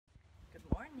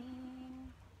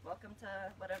welcome to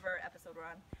whatever episode we're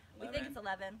on. 11, we think it's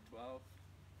 11. 12.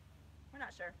 We're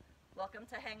not sure. Welcome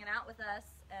to hanging out with us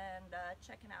and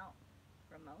checking out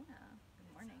Ramona.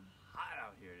 Good morning. It's hot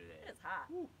out here today. It is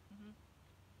hot.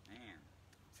 Man.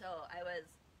 So I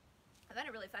found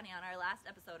it really funny on our last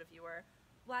episode, if you were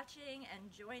watching and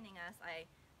joining us, I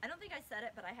don't think I said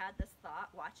it, but I had this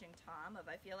thought watching Tom of,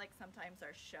 I feel like sometimes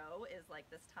our show is like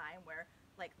this time where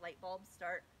like light bulbs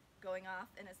start going off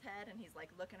in his head and he's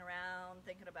like looking around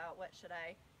thinking about what should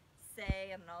I say,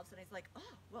 and then all of a sudden he's like,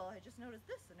 oh, well, I just noticed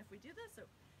this, and if we do this, so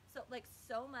like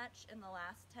so much in the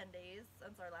last 10 days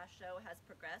since our last show has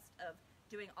progressed of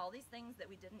doing all these things that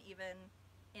we didn't even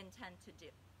intend to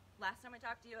do. Last time I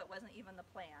talked to you, it wasn't even the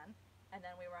plan, and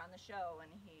then we were on the show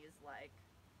and he's like,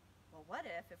 well, what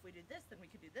if we do this, then we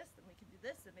could do this, then we could do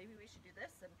this, and maybe we should do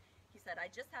this. And he said, I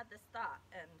just had this thought,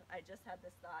 and I just had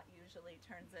this thought usually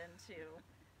turns into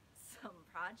some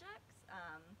projects.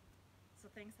 So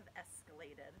things have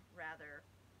escalated rather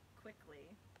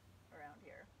quickly around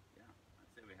here. Yeah,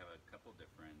 I'd say we have a couple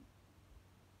different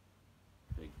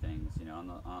big things. You know,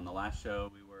 on the last show,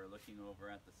 we were looking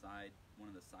over at the side, one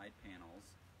of the side panels,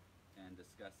 and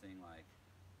discussing like,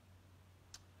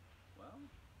 well,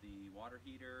 the water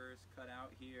heater is cut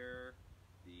out here,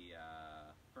 the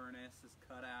furnace is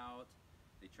cut out.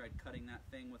 They tried cutting that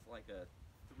thing with like a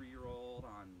 3-year-old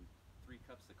on 3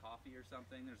 cups of coffee or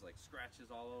something. There's like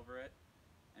scratches all over it.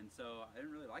 And so I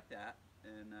didn't really like that.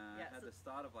 And I had this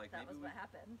thought of like, that was what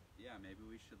happened. Yeah, maybe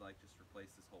we should like just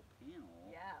replace this whole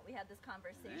panel. Yeah, we had this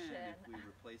conversation. And if we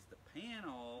replace the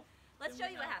panel, let's show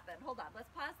you what happened. Hold on, let's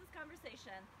pause this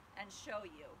conversation and show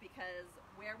you, because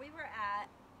where we were at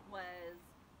was,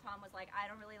 Tom was like, I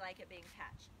don't really like it being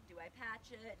patched. Do I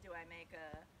patch it? Do I make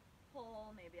a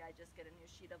hole? Maybe I just get a new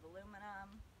sheet of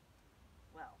aluminum.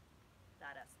 Well,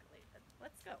 that escalated.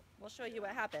 Let's go. We'll show you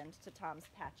what happened to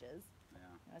Tom's patches. Yeah.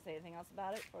 You want to say anything else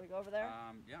about it before we go over there?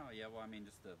 Yeah. Well, I mean,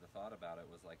 just the thought about it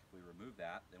was like, if we remove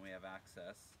that, then we have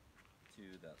access to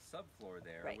the subfloor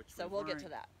there. Right. Which so we'll get to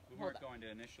that. We weren't going to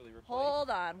initially replace. Hold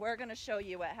on. We're going to show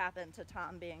you what happened to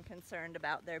Tom being concerned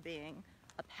about there being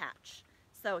a patch.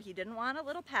 So he didn't want a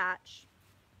little patch.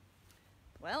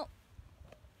 Well,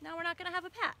 now we're not going to have a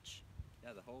patch.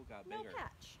 Yeah, the hole got bigger. No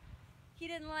patch. He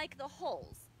didn't like the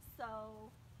holes.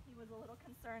 So he was a little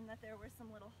concerned that there were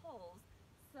some little holes.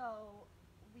 So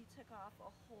we took off a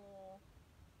whole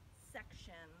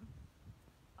section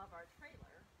of our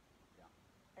trailer. Yeah.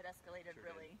 It escalated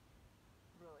Sure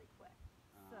really quick.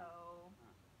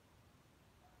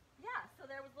 Yeah, so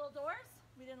there was little doors.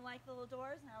 We didn't like the little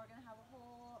doors. Now we're going to have a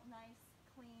whole nice,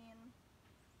 clean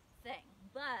thing.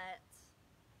 But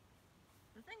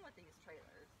the thing with these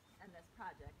trailers and this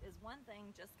project is one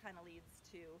thing just kind of leads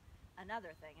to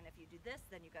another thing. And if you do this,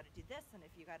 then you got to do this. And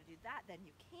if you got to do that, then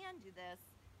you can do this.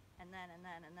 And then.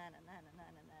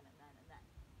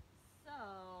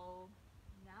 So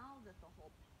now that the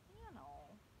whole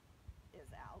panel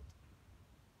is out,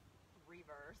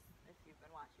 reverse, if you've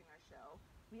been watching our show,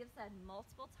 we have said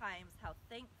multiple times how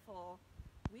thankful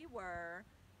we were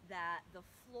that the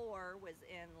floor was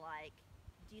in like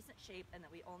decent shape and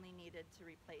that we only needed to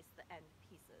replace the end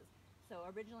pieces. So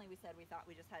originally we said we thought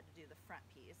we just had to do the front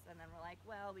piece, and then we're like,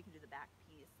 well, we can do the back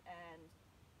piece. And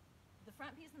the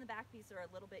front piece and the back piece are a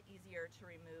little bit easier to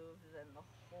remove than the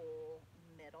whole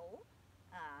middle.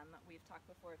 We've talked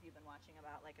before, if you've been watching,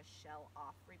 about like a shell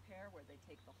off repair where they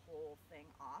take the whole thing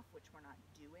off, which we're not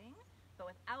doing.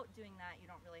 But without doing that, you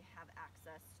don't really have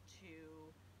access to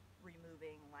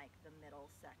removing like the middle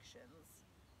sections.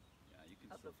 Yeah, you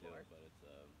can still do it, but it's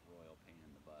a royal pain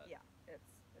in the butt. Yeah,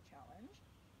 it's a challenge.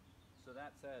 So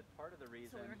that said, part of the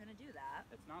reason... So we were going to do that.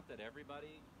 It's not that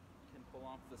everybody can pull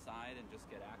off the side and just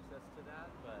get access to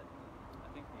that, but I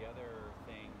think the other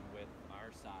thing with our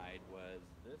side was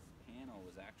this panel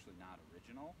was actually not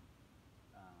original.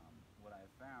 What I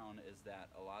found is that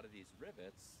a lot of these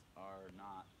rivets are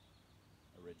not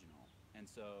original. And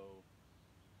so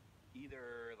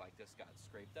either like this got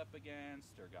scraped up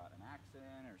against or got an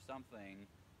accident or something.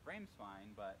 Frame's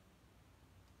fine, but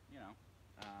you know,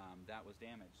 that was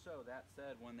damaged. So that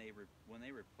said, when they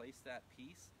replaced that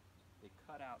piece, they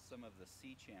cut out some of the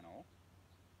C-channel.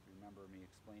 Remember me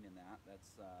explaining that?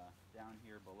 That's down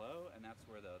here below, and that's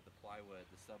where the plywood,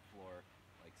 the subfloor,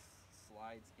 like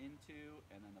slides into,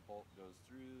 and then the bolt goes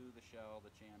through the shell,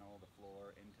 the channel, the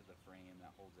floor, into the frame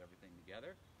that holds everything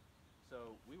together.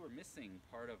 So we were missing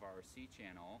part of our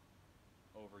C-channel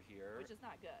over here. Which is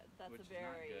not good. That's a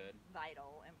very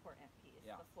vital, important piece.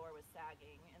 Yeah. The floor was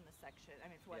sagging in the section. I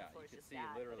mean, for the floor was just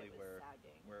sad, literally but it was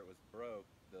sagging. Where it was broke,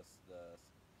 the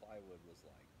plywood was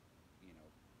like, you know,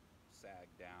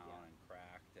 sagged down and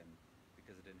cracked, and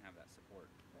because it didn't have that support. support.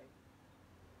 Right.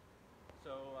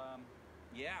 So,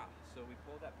 yeah, so we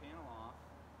pulled that panel off,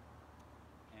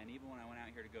 and even when I went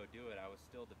out here to go do it, I was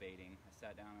still debating. I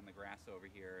sat down on the grass over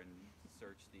here and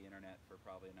searched the internet for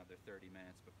probably another 30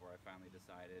 minutes before I finally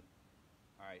decided,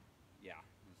 all right, yeah,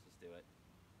 let's just do it.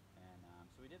 And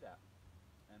so we did that,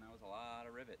 and that was a lot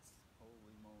of rivets.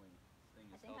 Holy moly, this thing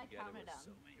is held together with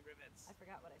so many rivets. I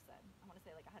forgot what I said. I want to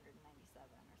say like 197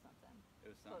 or something.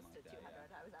 It was something Close like to that, 200.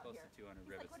 yeah. I was out Close here. to 200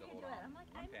 He's rivets like, what to are you hold doing? on I'm like,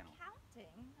 one I'm panel.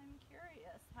 counting. I'm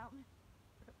curious how many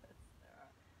rivets there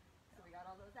are. So we got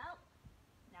all those out.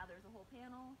 Now there's a whole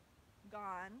panel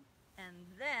gone. And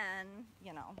then,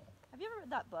 you know, have you ever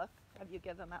read that book? Have you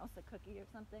give a mouse a cookie or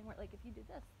something? Where like if you do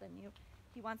this, then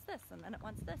he wants this, and then it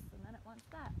wants this, and then it wants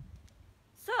that.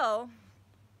 So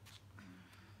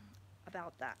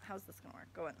about that, how's this gonna work?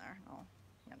 Go in there, and I'll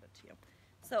hand it to you.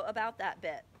 So about that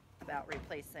bit, about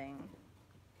replacing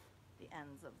the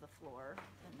ends of the floor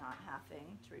and not having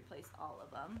to replace all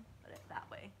of them, but it that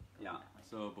way. Yeah,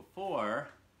 so before,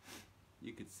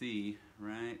 you could see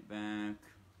right back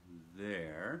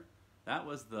there, that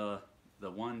was the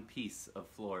one piece of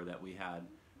floor that we had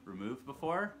removed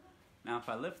before. Now if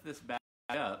I lift this back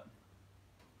up,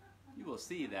 you will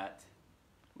see that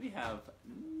we have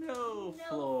no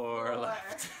floor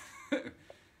left.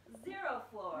 Zero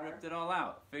floor. Ripped it all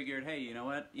out. Figured, hey, you know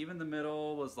what? Even the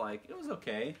middle was like, it was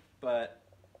okay, but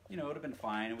you know, it would have been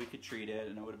fine, and we could treat it,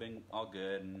 and it would have been all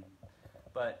good.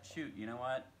 But shoot, you know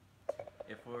what?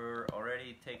 If we're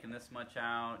already taking this much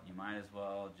out, you might as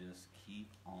well just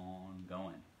keep on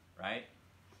going, right?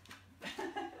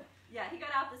 Yeah, he got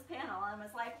out this panel and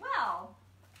was like, well,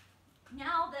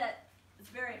 now that it's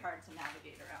very hard to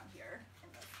navigate around here in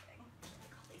this thing.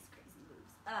 All these crazy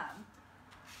moves.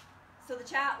 So the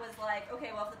chat was like,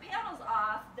 okay, well, if the panel's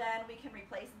off, then we can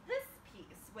replace this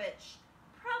piece, which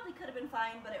probably could have been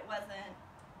fine, but it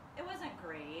wasn't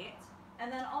great.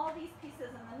 And then all these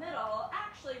pieces in the middle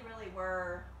actually really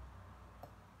were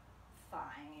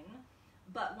fine.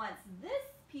 But once this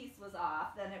piece was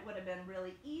off, then it would have been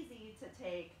really easy to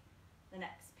take the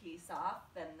next piece off,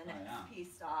 then the next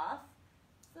piece off.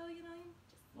 So, you know, you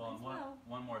just well,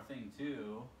 one more thing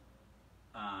too,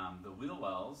 the wheel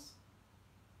wells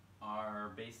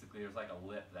are basically, there's like a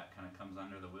lip that kind of comes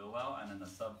under the wheel well, and then the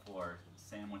subfloor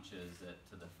sandwiches it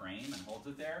to the frame and holds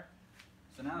it there.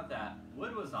 So now that that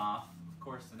wood was off, of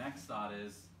course the next thought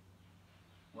is,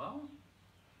 well,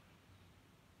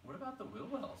 what about the wheel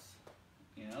wells?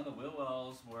 You know, the wheel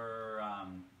wells were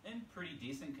in pretty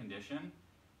decent condition.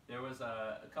 There was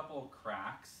a couple of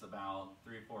cracks about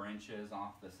 3 or 4 inches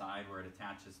off the side where it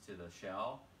attaches to the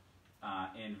shell,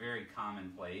 in very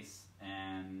commonplace.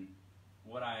 And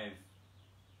what I've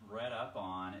read up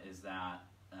on is that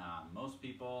most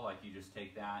people, like, you just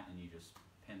take that and you just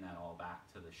pin that all back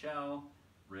to the shell,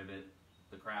 rivet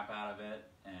the crap out of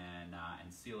it, and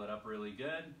seal it up really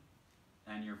good,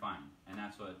 and you're fine. And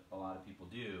that's what a lot of people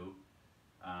do.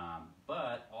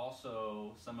 But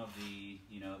also some of the,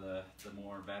 you know, the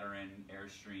more veteran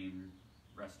Airstream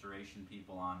restoration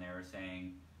people on there are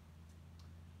saying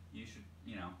you should,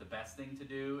 you know, the best thing to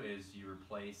do is you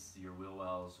replace your wheel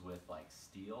wells with like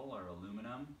steel or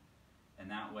aluminum,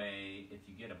 and that way if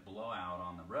you get a blowout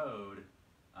on the road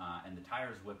and the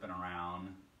tire's whipping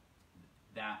around,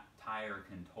 that tire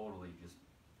can totally just,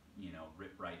 you know,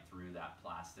 rip right through that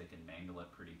plastic and mangle it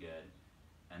pretty good.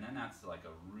 And then that's like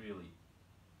a really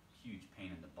huge pain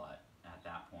in the butt at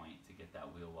that point to get that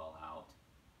wheel well out.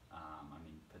 I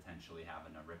mean, potentially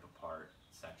having to rip apart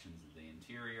sections of the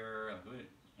interior.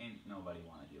 Ain't nobody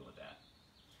want to deal with that.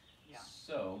 Yeah.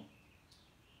 So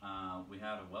we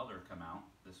had a welder come out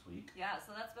this week. Yeah,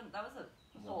 so that was a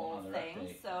whole thing.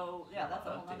 Update. So yeah, that's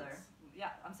a whole Updates. other. Yeah,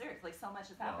 I'm serious. Like, so much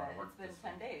has Yeah, a lot happened. of work It's been this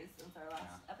 10 week. days since our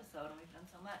last episode, and we've done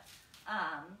so much.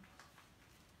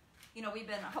 You know, we've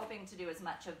been hoping to do as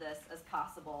much of this as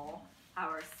possible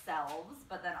ourselves,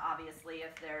 but then obviously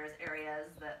if there's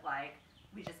areas that, like,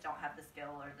 we just don't have the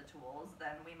skill or the tools,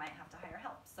 then we might have to hire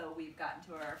help. So we've gotten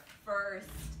to our first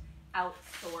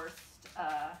outsourced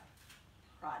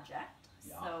project.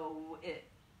 Yeah. So it,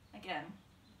 again,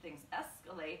 things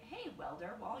escalate. Hey,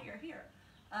 welder, while you're here.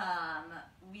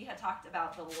 We had talked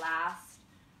about the last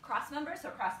cross members. So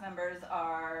cross members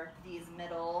are these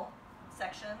middle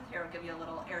sections. Here, I'll give you a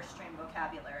little Airstream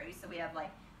vocabulary. So we have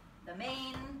like the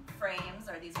main frames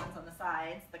are these ones on the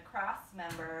sides. The cross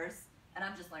members, and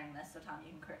I'm just learning this, so Tom,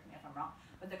 you can correct me if I'm wrong.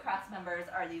 But the cross members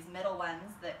are these middle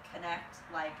ones that connect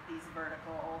like these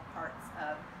vertical parts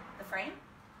of the frame.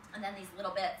 And then these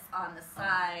little bits on the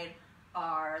side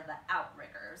are the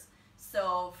outriggers.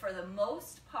 So for the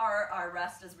most part, our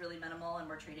rust is really minimal and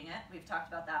we're treating it. We've talked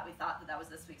about that. We thought that that was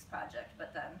this week's project,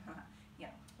 but then you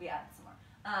know, we added some more.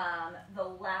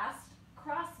 The last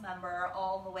cross member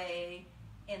all the way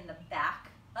in the back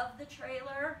of the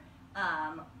trailer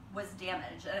was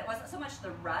damaged, and it wasn't so much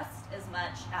the rust as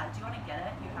much do you want to get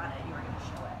it? You had it, you were going to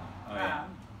show it. Oh, yeah.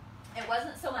 It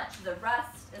wasn't so much the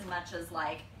rust as much as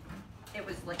like it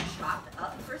was like chopped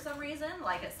up for some reason,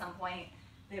 like at some point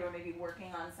they were maybe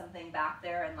working on something back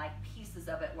there and like pieces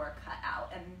of it were cut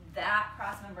out, and that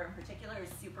cross member in particular is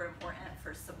super important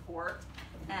for support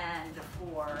and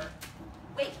for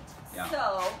weight. Yeah.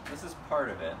 So this is part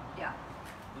of it. yeah.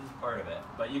 This is part of it.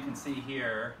 But you can see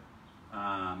here,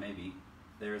 maybe,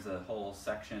 there's a whole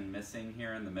section missing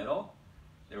here in the middle.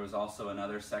 There was also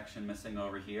another section missing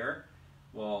over here.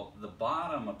 Well, the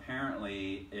bottom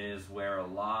apparently is where a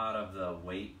lot of the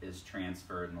weight is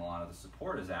transferred and a lot of the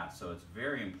support is at. So it's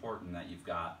very important that you've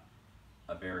got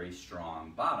a very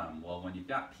strong bottom. Well, when you've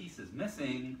got pieces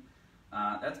missing,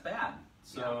 that's bad.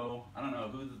 So I don't know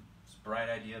whose bright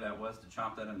idea that was to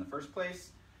chop that in the first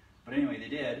place. But anyway, they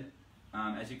did.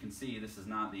 As you can see, this is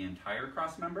not the entire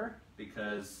cross member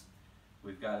because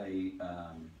we've got a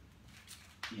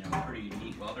pretty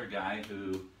unique welder guy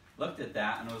who looked at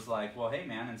that and was like, well, hey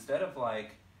man, instead of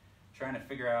like trying to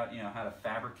figure out how to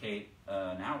fabricate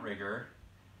an outrigger,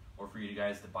 or for you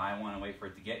guys to buy one and wait for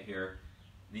it to get here,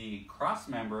 the cross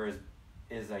member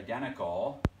is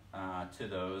identical to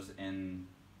those in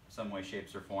some way,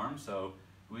 shapes, or form. So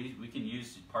we can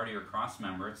use part of your cross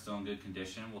member. It's still in good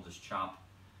condition. We'll just chop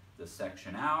the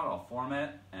section out, I'll form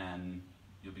it, and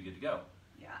you'll be good to go.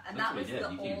 Yeah, and so that was you the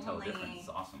can't even tell the difference. It's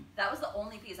awesome. That was the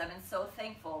only piece. I've been so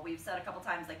thankful. We've said a couple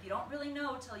times, like, you don't really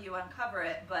know till you uncover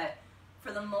it, but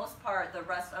for the most part, the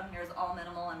rust on here is all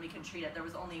minimal and we can treat it. There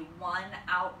was only one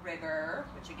outrigger,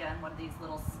 which again, one of these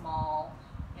little small,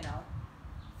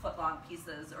 foot-long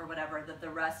pieces or whatever, that the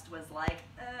rust was like,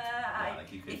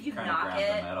 like you could if you kind of knock grab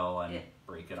it, the metal and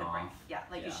break it off.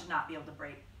 You should not be able to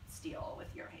break steel with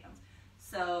your hands.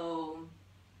 So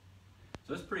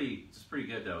it's pretty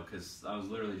good though, because I was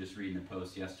literally just reading the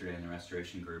post yesterday in the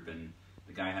restoration group, and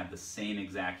the guy had the same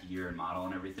exact year and model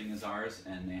and everything as ours,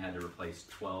 and they had to replace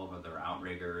 12 of their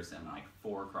outriggers and like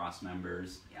 4 cross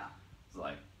members. Yeah. It's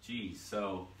like, geez.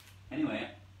 So anyway,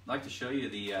 I'd like to show you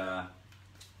the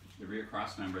rear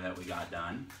cross member that we got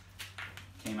done.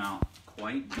 Came out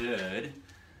quite good.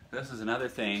 This is another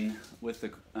thing with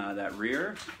the that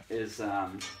rear is.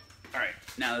 All right,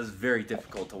 now this is very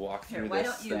difficult to walk through. Why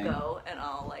this don't you thing. Go and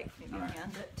I'll like maybe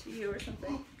hand it to you or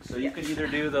something. So you can either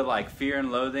do the like fear and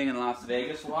loathing in Las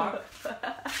Vegas walk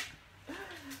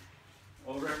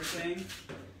over everything.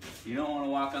 You don't want to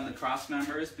walk on the cross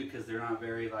members because they're not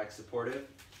very like supportive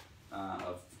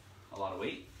of a lot of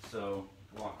weight. So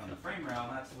walk on the frame rail,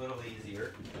 and that's a little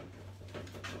easier.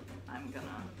 I'm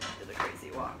gonna do the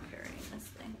crazy walk carrying this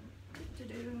thing.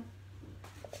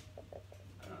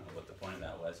 I don't know what the point of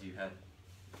that was. You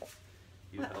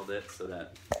held it so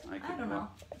that I could. I don't know.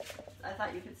 I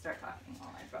thought you could start talking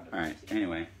while I brought it. All right.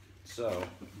 Anyway, so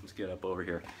let's get up over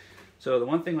here. So the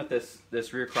one thing with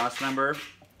this rear cross member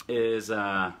is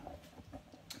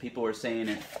people were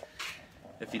saying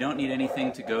if you don't need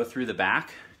anything to go through the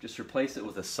back, just replace it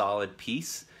with a solid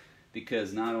piece,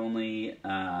 because not only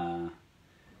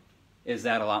is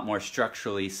that a lot more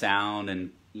structurally sound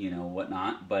and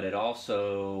whatnot, but it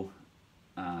also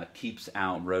keeps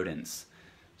out rodents.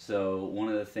 So one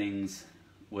of the things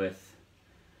with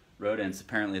rodents,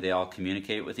 apparently they all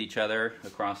communicate with each other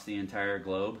across the entire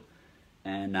globe,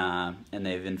 and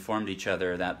they've informed each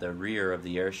other that the rear of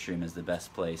the Airstream is the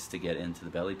best place to get into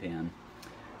the belly pan.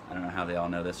 I don't know how they all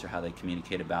know this or how they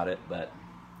communicate about it, but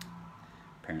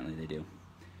apparently they do.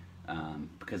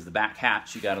 Because the back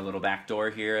hatch, you got a little back door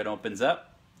here, it opens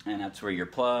up, and that's where your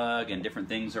plug and different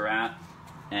things are at.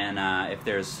 And if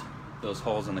there's those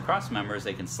holes in the cross members,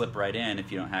 they can slip right in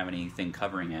if you don't have anything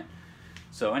covering it.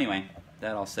 So anyway,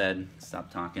 that all said,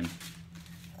 stop talking.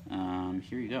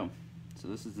 Here you go. So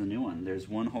this is the new one. There's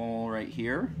one hole right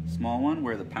here, small one,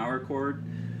 where the power cord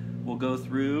will go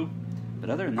through. But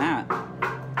other than that,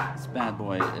 this bad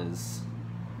boy is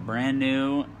brand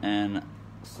new and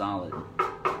solid.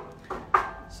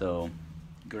 So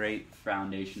great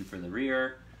foundation for the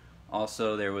rear.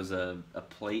 Also, there was a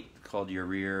plate called your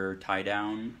rear tie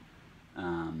down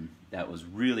that was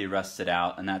really rusted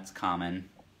out, and that's common.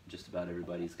 Just about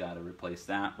everybody's got to replace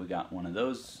that. We got one of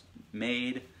those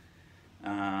made.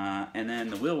 And then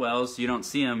the wheel wells, you don't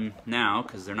see them now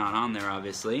because they're not on there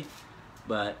obviously,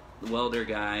 but the welder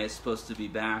guy is supposed to be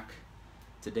back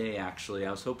today actually.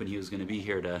 I was hoping he was going to be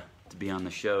here to be on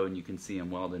the show and you can see him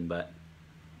welding, but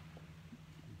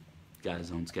got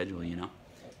his own schedule,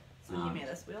 So he made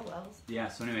us wheel wells. Yeah,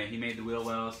 so anyway, he made the wheel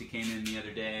wells. He came in the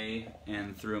other day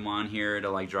and threw them on here to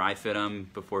like dry fit them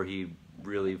before he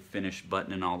really finished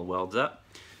buttoning all the welds up.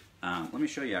 Let me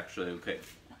show you actually, okay.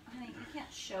 Honey, you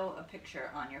can't show a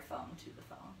picture on your phone to the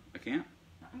phone. I can't?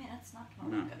 I mean, it's not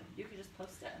going to look good. You could just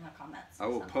post it in the comments. I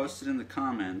will post it in the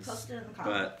comments. Post it in the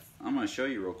comments. But I'm going to show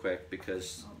you real quick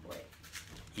because, oh boy.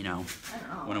 You know, I don't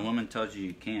know, when a woman tells you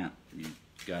you can't, you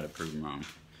got to prove them wrong.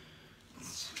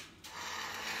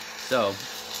 So,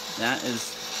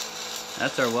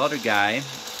 that's our welder guy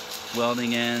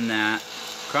welding in that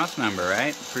cross member,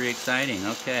 right? Pretty exciting.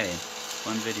 Okay,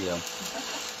 fun video.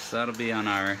 So that'll be on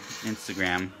our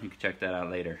Instagram. You can check that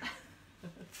out later.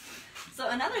 So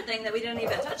another thing that we didn't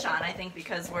even touch on, I think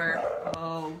because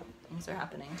things are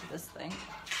happening to this thing.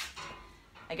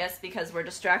 I guess because we're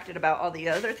distracted about all the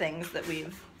other things that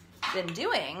we've been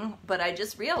doing, but I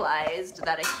just realized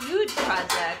that a huge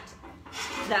project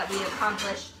that we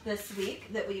accomplished this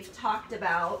week that we've talked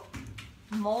about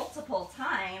multiple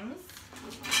times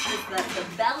is the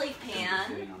belly pan.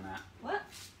 Sitting on that. What?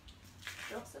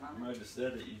 Don't sit on I it? just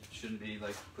said that you shouldn't be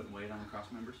like putting weight on the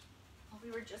cross members. Oh, we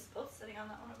were just both sitting on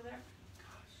that one over there.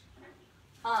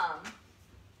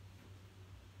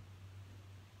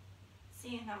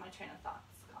 Seeing how my train of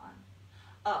thought's gone.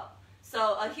 Oh,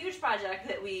 so a huge project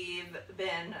that we've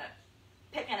been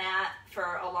picking at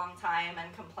for a long time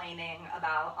and complaining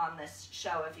about on this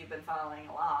show, if you've been following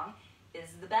along, is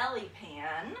the belly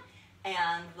pan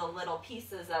and the little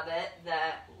pieces of it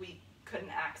that we couldn't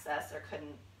access or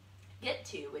couldn't get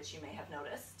to, which you may have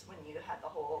noticed when you had the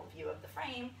whole view of the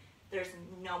frame. There's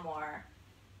no more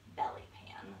belly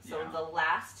pan. So Yeah. the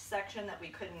last section that we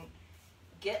couldn't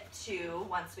get to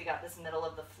once we got this middle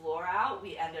of the floor out,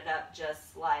 we ended up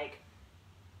just like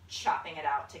chopping it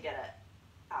out to get it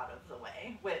out of the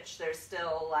way, which there's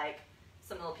still like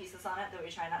some little pieces on it that we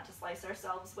try not to slice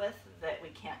ourselves with that we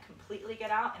can't completely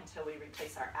get out until we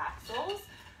replace our axles.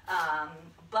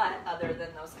 But other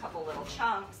than those couple little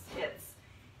chunks,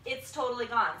 it's totally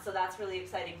gone. So that's really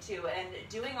exciting too. And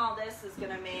doing all this is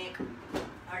going to make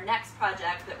our next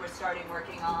project that we're starting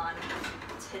working on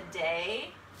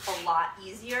today a lot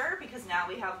easier, because now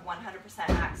we have 100%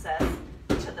 access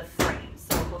to the frame.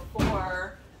 So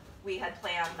before we had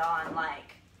planned on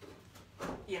like,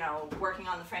 you know, working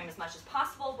on the frame as much as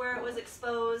possible where it was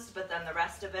exposed, but then the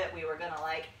rest of it we were gonna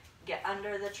like get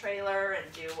under the trailer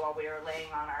and do while we were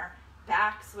laying on our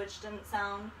backs, which didn't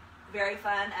sound very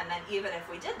fun. And then even if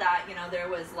we did that, you know, there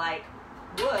was like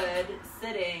wood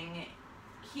sitting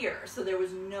here, so there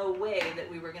was no way that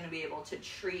we were going to be able to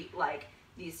treat like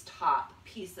these top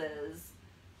pieces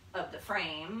of the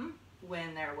frame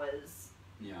when there was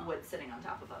wood sitting on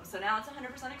top of them. So now it's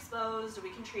 100% exposed. We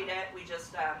can treat it. We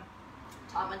just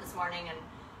Tom went this morning and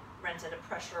rented a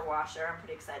pressure washer. I'm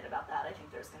pretty excited about that. I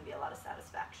think there's going to be a lot of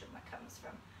satisfaction that comes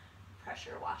from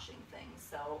pressure washing things.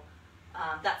 So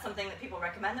that's something that people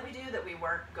recommend that we do that we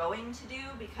weren't going to do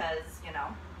because, you know,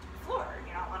 floor,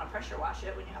 you don't want to pressure wash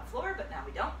it when you have floor, but now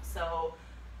we don't. So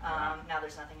now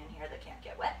there's nothing in here that can't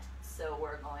get wet. So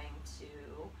we're going to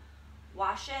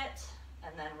wash it,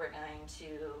 and then we're going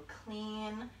to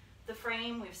clean the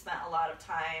frame. We've spent a lot of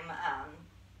time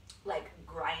like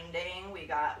grinding. We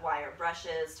got wire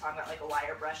brushes. Tom got like a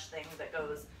wire brush thing that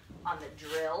goes on the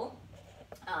drill.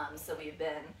 So we've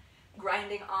been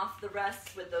grinding off the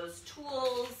rest with those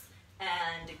tools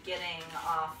and getting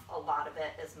off a lot of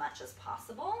it as much as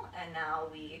possible. And now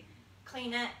we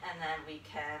clean it and then we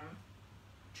can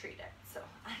treat it. So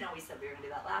I know we said we were gonna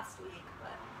do that last week,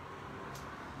 but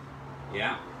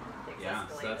yeah, things so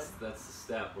escalated. that's the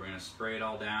step. We're gonna spray it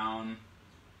all down.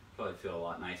 Probably feel a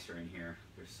lot nicer in here.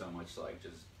 There's so much like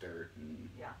just dirt and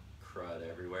crud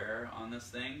everywhere on this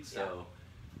thing. So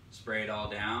spray it all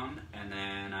down, and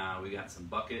then we got some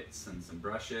buckets and some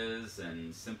brushes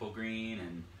and simple green,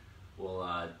 and we'll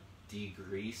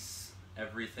degrease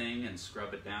everything and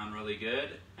scrub it down really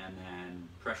good, and then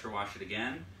pressure wash it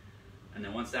again. And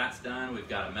then once that's done, we've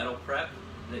got a metal prep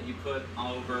that you put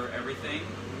all over everything.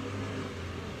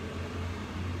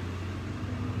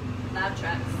 Loud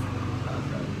trucks.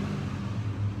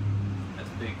 That's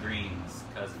Big Green's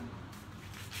cousin.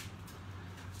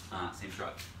 Same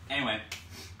truck. Anyway,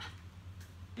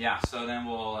 yeah, so then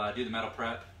we'll do the metal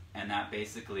prep, and that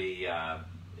basically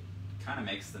kind of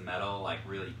makes the metal like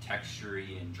really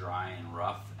textury and dry and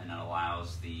rough, and it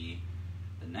allows the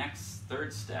next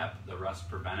third step, the rust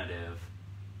preventative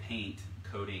paint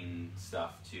coating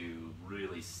stuff, to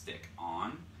really stick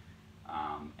on.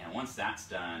 And once that's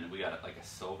done, we got like a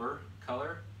silver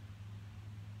color.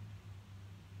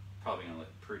 Probably gonna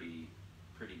look pretty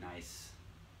nice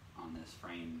on this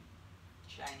frame.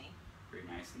 Shiny. pretty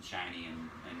nice and shiny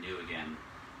and new again.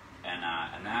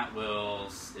 And that will,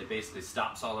 it basically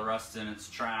stops all the rust in its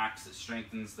tracks, it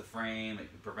strengthens the frame,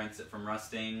 it prevents it from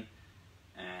rusting,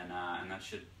 and that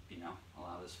should, you know,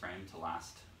 allow this frame to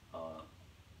last a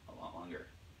lot longer.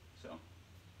 So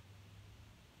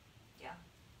yeah.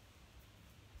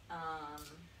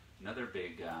 Another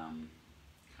big kind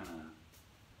of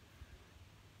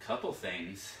couple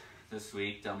things this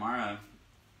week. Delmara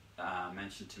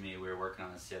mentioned to me, we were working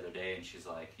on this the other day, and she's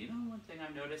like, you know, one thing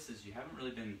I've noticed is you haven't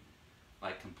really been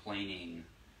like complaining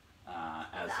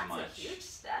as much. That's a huge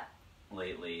step.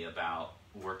 Lately about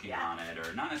working on it,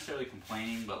 or not necessarily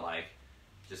complaining, but like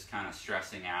just kind of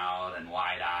stressing out and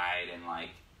wide-eyed and like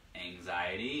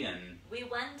anxiety. And we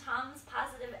won Tom's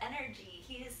positive energy.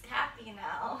 He's happy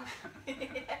now.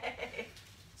 Yay.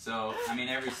 So I mean,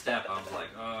 every step I was like,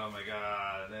 oh my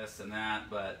god, this and that,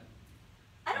 but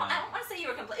I don't want to say you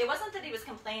were complaining. It wasn't that he was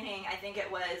complaining. I think it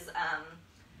was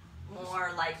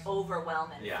more like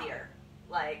overwhelming fear.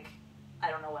 Like, I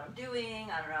don't know what I'm doing.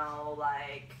 I don't know,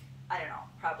 like, I don't know.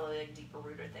 Probably like deeper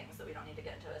rooted things that we don't need to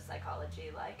get into a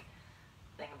psychology like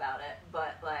thing about it.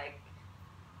 But like,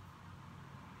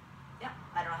 yeah,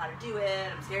 I don't know how to do it.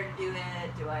 I'm scared to do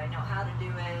it. Do I know how to do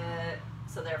it?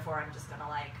 So therefore, I'm just gonna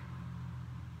like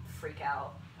freak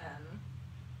out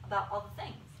about all the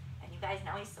things. And you guys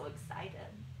know he's so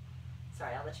excited.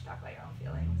 Sorry, I'll let you talk about your own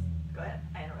feelings. Go ahead.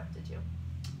 I interrupted you.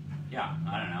 Yeah,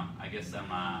 I don't know. I guess I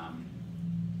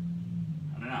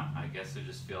don't know. I guess I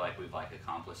just feel like we've like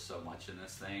accomplished so much in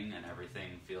this thing, and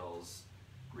everything feels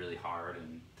really hard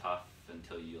and tough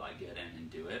until you like get in and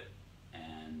do it,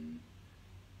 and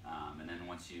then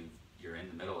once you're in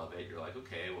the middle of it, you're like,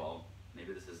 okay, well,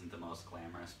 maybe this isn't the most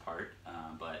glamorous part,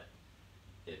 but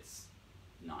it's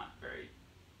not very,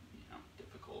 you know,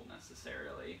 difficult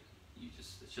necessarily.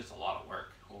 It's just a lot of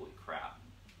work. Holy crap.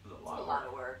 It's a lot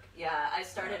of work. Yeah, I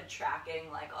started tracking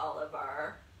like all of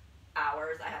our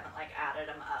hours. I haven't like added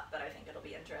them up, but I think it'll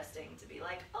be interesting to be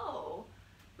like, oh,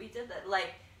 we did that.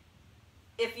 Like,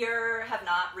 if you have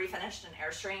not refinished an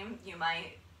Airstream, you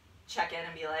might check in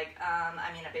and be like, I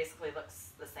mean, it basically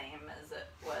looks the same as it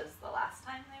was the last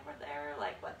time they were there.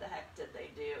 Like, what the heck did they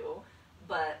do?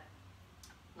 But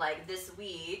like this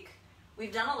week,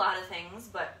 we've done a lot of things,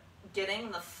 but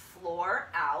getting the floor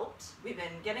out, we've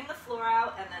been getting the floor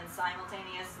out and then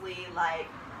simultaneously like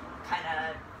kind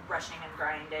of brushing and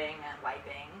grinding and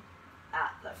wiping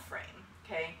at the frame.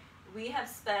 Okay, we have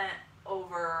spent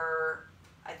over,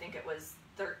 I think it was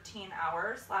 13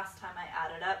 hours last time I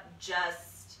added up,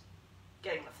 just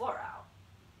getting the floor out,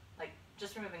 like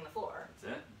just removing the floor.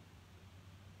 That's it?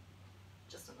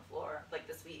 Just on the floor, like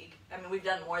this week. I mean, we've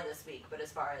done more this week, but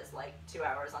as far as like 2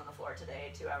 hours on the floor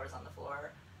today, 2 hours on the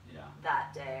floor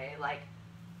that day, like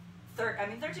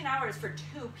 13 hours for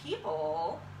 2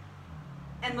 people,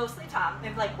 and mostly Tom,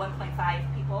 maybe like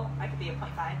 1.5 people. I could be a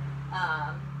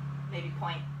 0.5, maybe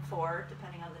 0.4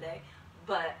 depending on the day,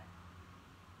 but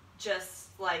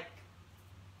just like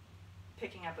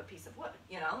picking up a piece of wood,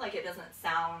 you know, like it doesn't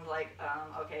sound like,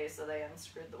 okay, so they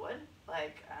unscrewed the wood.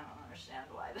 Like, I don't understand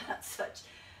why that's such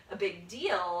a big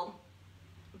deal,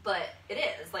 but it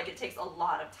is. Like, it takes a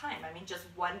lot of time. I mean, just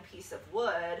one piece of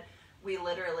wood, we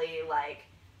literally like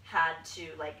had to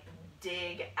like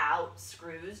dig out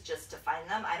screws just to find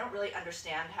them. I don't really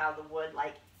understand how the wood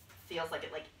like feels like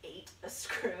it like ate a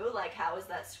screw. Like, how is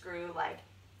that screw like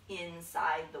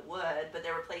inside the wood? But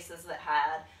there were places that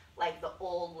had like the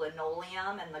old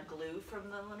linoleum and the glue from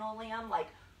the linoleum like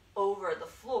over the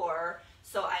floor,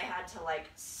 so I had to like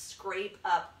scrape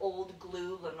up old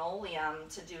glue linoleum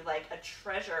to do like a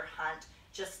treasure hunt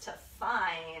just to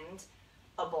find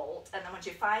a bolt. And then once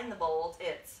you find the bolt,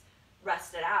 it's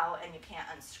rusted out and you can't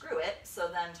unscrew it. So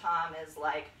then Tom is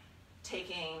like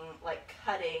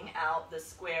cutting out the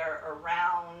square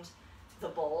around the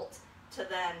bolt to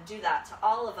then do that to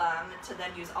all of them, to then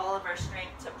use all of our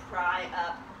strength to pry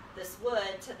up this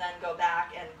wood, to then go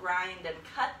back and grind and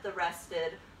cut the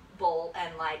rusted bolt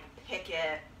and like pick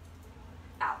it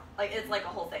out. Like, it's like a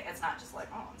whole thing. It's not just like,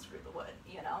 oh, unscrew the wood,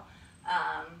 you know?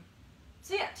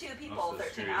 So yeah, 2 people,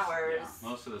 13 hours. Yeah,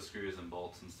 most of the screws and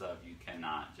bolts and stuff you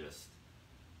cannot just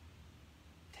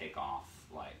take off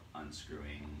like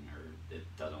unscrewing, or it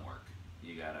doesn't work.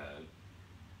 You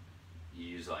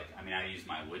use like, I mean, I used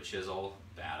my wood chisel,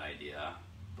 bad idea,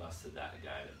 busted that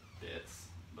guy to bits,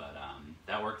 but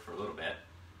that worked for a little bit.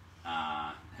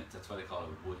 That's why they call it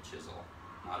a wood chisel,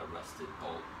 not a rusted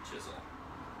bolt chisel.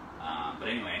 But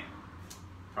anyway,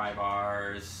 pry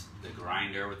bars, the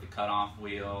grinder with the cutoff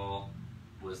wheel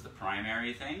was the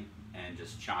primary thing, and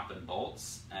just chopping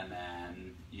bolts, and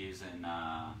then using,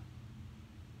 I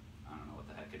don't know what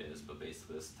the heck it is, but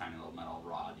basically this tiny little metal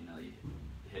rod, you know, you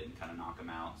hit and kind of knock them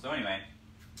out. So anyway,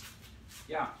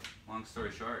 yeah, long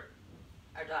story short.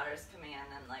 Our daughter's coming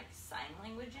in and like sign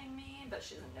languaging me, but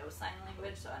she doesn't know sign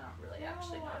language, so I don't really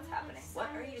actually know what's happening. What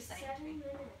are you saying to me?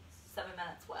 7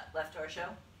 minutes what? Left to our show?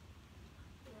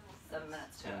 7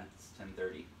 minutes to it. It's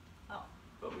 10:30. Oh.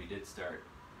 But we did start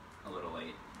a little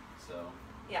late, so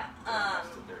yeah.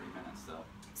 Almost to 30 minutes though.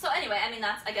 So anyway, I mean,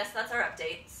 I guess that's our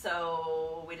update.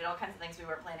 So we did all kinds of things we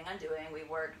weren't planning on doing. We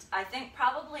worked, I think,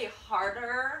 probably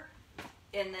harder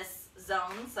in this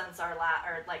zone since our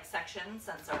section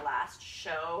since our last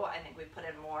show. I think we put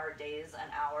in more days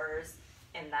and hours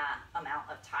in that amount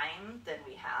of time than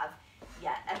we have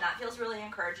yet, and that feels really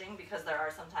encouraging because there are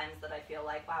some times that I feel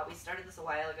like, wow, we started this a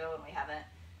while ago and we haven't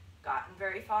gotten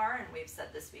very far, and we've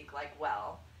said this week, like,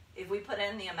 well, if we put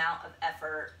in the amount of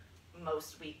effort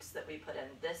most weeks that we put in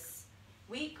this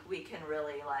week, we can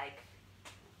really like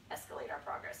escalate our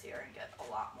progress here and get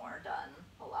a lot more done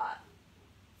a lot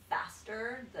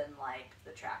faster than like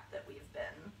the track that we've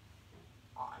been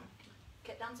on.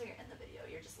 Get down so you're in the video,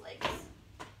 you're just legs.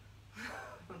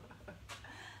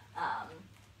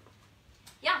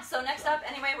 Yeah, so next up,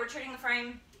 anyway, we're treating the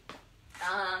frame.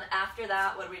 After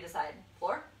that, what do we decide?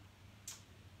 Floor?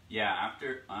 Yeah,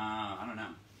 after, I don't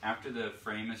know. After the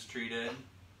frame is treated.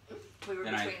 We were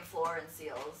between floor and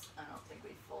seals. I don't think we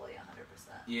fully 100%.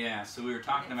 Yeah, so we were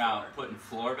talking about putting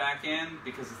floor back in,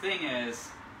 because the thing is,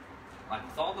 like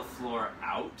with all the floor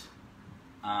out,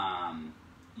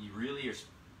 you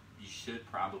should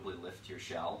probably lift your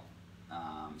shell,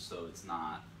 so it's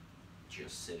not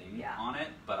just sitting on it.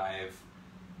 But I've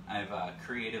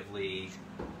creatively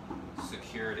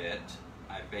secured it.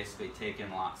 I've basically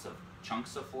taken lots of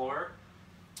chunks of floor,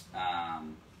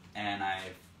 and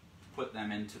I've put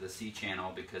them into the C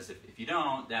channel, because if you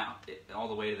don't, all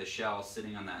the way to the shell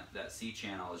sitting on that C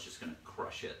channel is just going to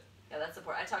crush it. Yeah, that's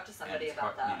important. I talked to somebody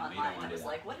about that online. I was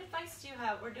like, what advice do you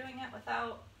have? We're doing it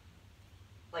without,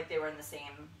 like, they were in the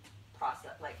same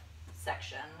process, like,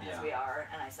 section as we are,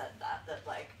 and I said that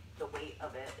like the weight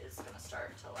of it is going to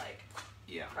start to like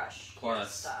crush your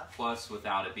stuff. Plus,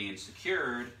 without it being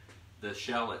secured, the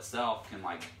shell itself can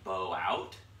like bow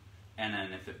out, and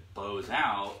then if it bows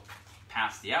out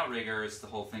past the outriggers, the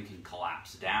whole thing can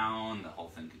collapse down, the whole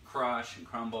thing can crush and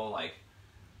crumble. Like,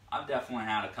 I've definitely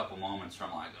had a couple moments where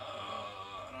I'm like,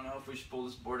 oh, I don't know if we should pull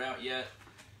this board out yet.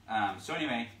 So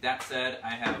anyway, that said,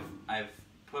 I've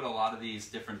put a lot of these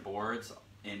different boards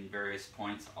in various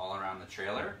points all around the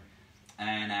trailer,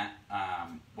 and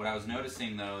what I was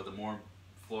noticing though, the more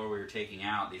floor we were taking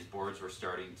out, these boards were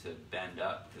starting to bend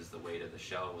up because the weight of the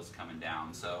shell was coming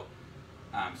down. So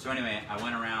anyway, I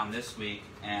went around this week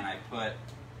and I put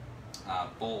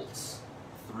bolts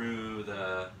through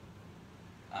the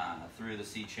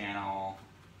C channel,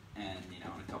 and in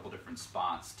a couple different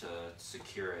spots to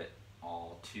secure it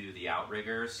all to the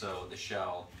outrigger, so the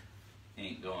shell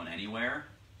ain't going anywhere.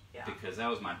 Yeah. Because that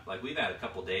was we've had a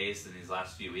couple days in these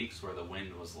last few weeks where the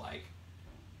wind was like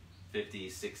 50,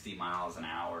 60 miles an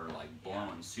hour, like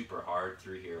blowing super hard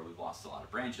through here. We've lost a lot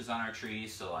of branches on our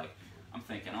trees, so like I'm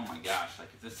thinking, oh my gosh, like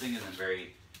if this thing isn't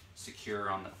very secure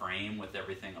on the frame with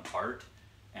everything apart,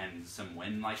 and some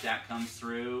wind like that comes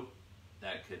through,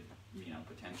 that could,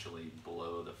 potentially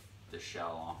blow the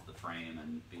shell off the frame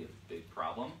and be a big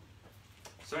problem.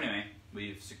 So anyway,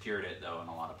 we've secured it though in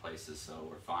a lot of places, so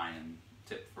we're fine. And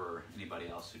tip for anybody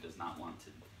else who does not want to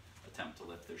attempt to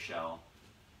lift their shell.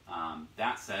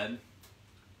 That said,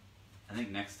 I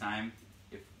think next time,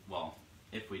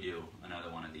 if we do another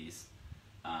one of these,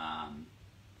 you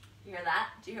hear that?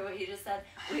 Do you hear what you just said?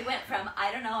 We went from,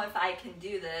 I don't know if I can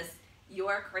do this,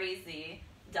 you're crazy,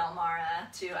 Delmara,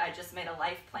 to I just made a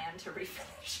life plan to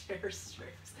refinish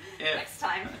Airstreams. Next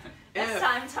time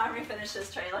Tom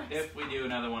refinishes trailers. If we do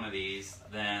another one of these,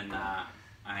 then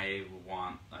I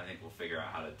think we'll figure out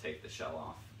how to take the shell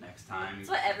off next time. That's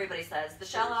what everybody says. The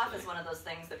shell off is one of those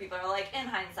things that people are like, in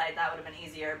hindsight, that would have been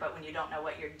easier, but when you don't know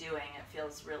what you're doing, it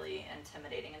feels really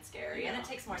intimidating and scary. And it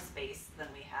takes more space than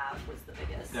we have, was the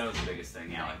biggest. That was the biggest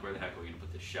thing, yeah. Like, where the heck are we going to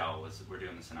put the shell? We're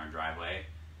doing this in our driveway.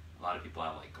 A lot of people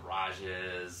have, like,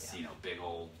 garages, big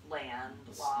old... land,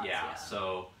 lots,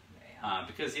 So...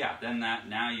 because then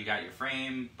now you got your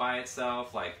frame by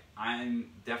itself. Like,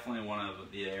 I'm definitely one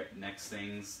of the next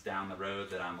things down the road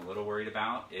that I'm a little worried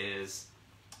about is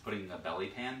putting the belly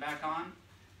pan back on,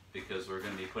 because we're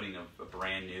going to be putting a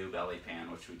brand new belly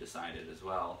pan, which we decided as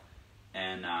well.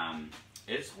 And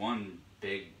it's one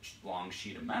big long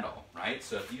sheet of metal, right?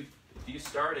 So if you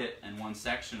start it in one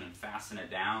section and fasten it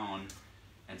down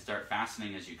and start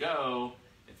fastening as you go,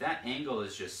 If that angle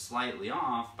is just slightly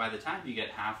off, by the time you get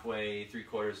halfway,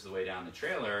 3/4 of the way down the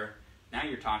trailer, now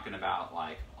you're talking about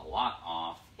like a lot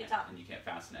off, Hey, Tom. and you can't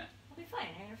fasten it. We'll be fine.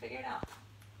 You're gonna figure it out.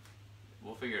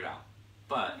 We'll figure it out.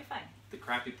 But We'll be fine. the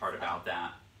crappy part about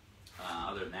that,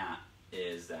 other than that,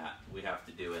 is that we have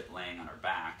to do it laying on our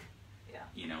back. Yeah.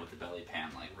 You know, with the belly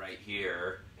pan like right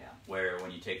here. Yeah. Where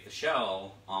when you take the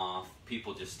shell off,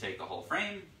 people just take the whole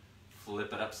frame,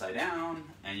 flip it upside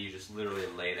down, and you just literally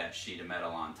lay that sheet of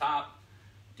metal on top,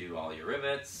 do all your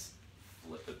rivets,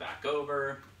 flip it back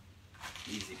over,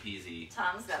 easy peasy.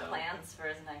 Tom's got So, plans for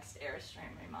his next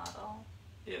Airstream remodel.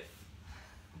 If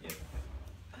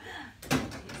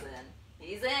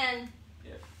He's in.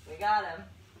 If. We got him.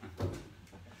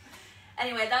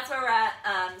 Anyway, that's where we're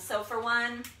at. So for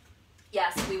one,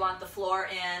 yes, we want the floor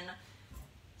in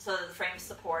so that the frame's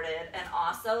supported. And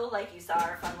also, like you saw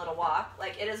our fun little walk,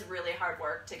 like it is really hard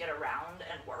work to get around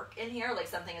and work in here. Like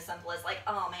something as simple as like,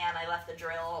 oh man, I left the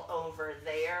drill over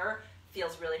there,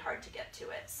 feels really hard to get to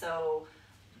it. So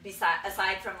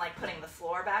aside from like putting the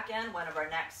floor back in, one of our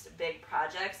next big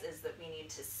projects is that we need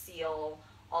to seal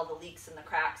all the leaks and the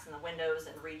cracks in the windows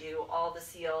and redo all the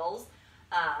seals,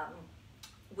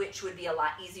 which would be a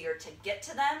lot easier to get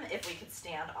to them if we could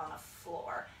stand on a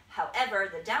floor. However,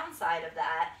 the downside of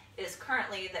that is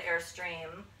currently the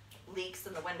Airstream leaks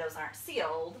and the windows aren't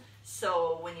sealed,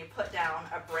 so when you put down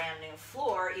a brand new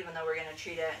floor, even though we're going to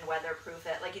treat it and weatherproof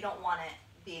it, like you don't want it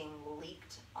being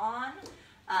leaked on.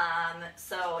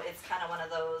 So it's kind of one of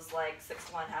those like 6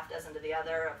 to 1, half dozen to the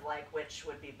other of like which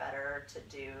would be better to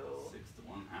do. 6 to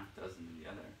 1, half dozen to the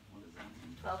other. What does that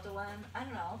mean? 12 to 1? I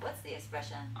don't know. What's the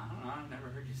expression? I don't know. I've never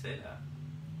heard you say that.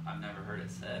 I've never heard it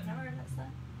said. Never heard that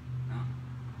said? No.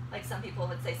 Like some people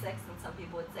would say 6 and some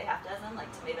people would say half dozen,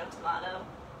 like tomato, tomato,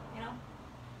 you know?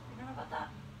 You don't know about that?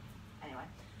 Anyway.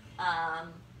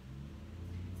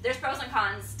 There's pros and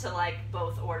cons to like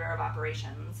both order of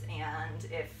operations, and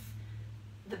if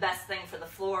the best thing for the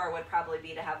floor would probably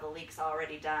be to have the leaks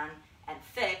already done and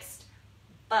fixed,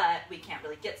 but we can't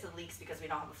really get to the leaks because we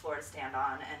don't have a floor to stand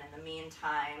on, and in the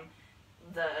meantime,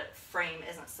 the frame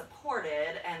isn't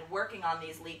supported, and working on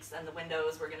these leaks and the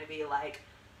windows, we're going to be like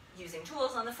using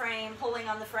tools on the frame, pulling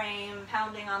on the frame,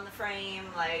 pounding on the frame,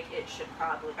 like it should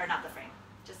probably, or not the frame,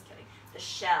 just kidding, the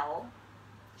shell,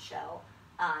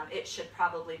 it should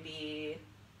probably be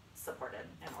supported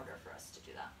in order for us to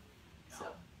do that. Yeah. So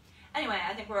anyway,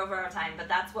 I think we're over our time, but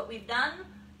that's what we've done,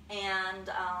 and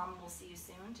we'll see you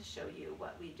soon to show you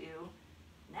what we do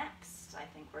next. I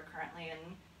think we're currently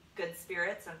in good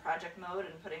spirits and project mode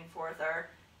and putting forth our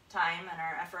time and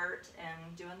our effort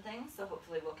in doing things, so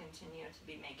hopefully we'll continue to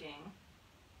be making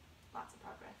lots of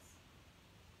progress.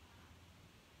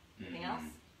 Anything else?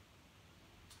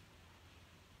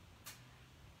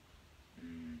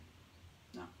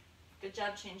 No. Good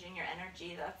job changing your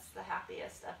energy. That's the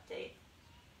happiest update.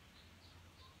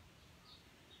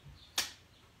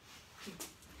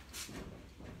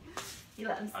 You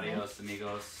let him sing. Adios,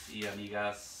 amigos y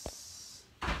amigas.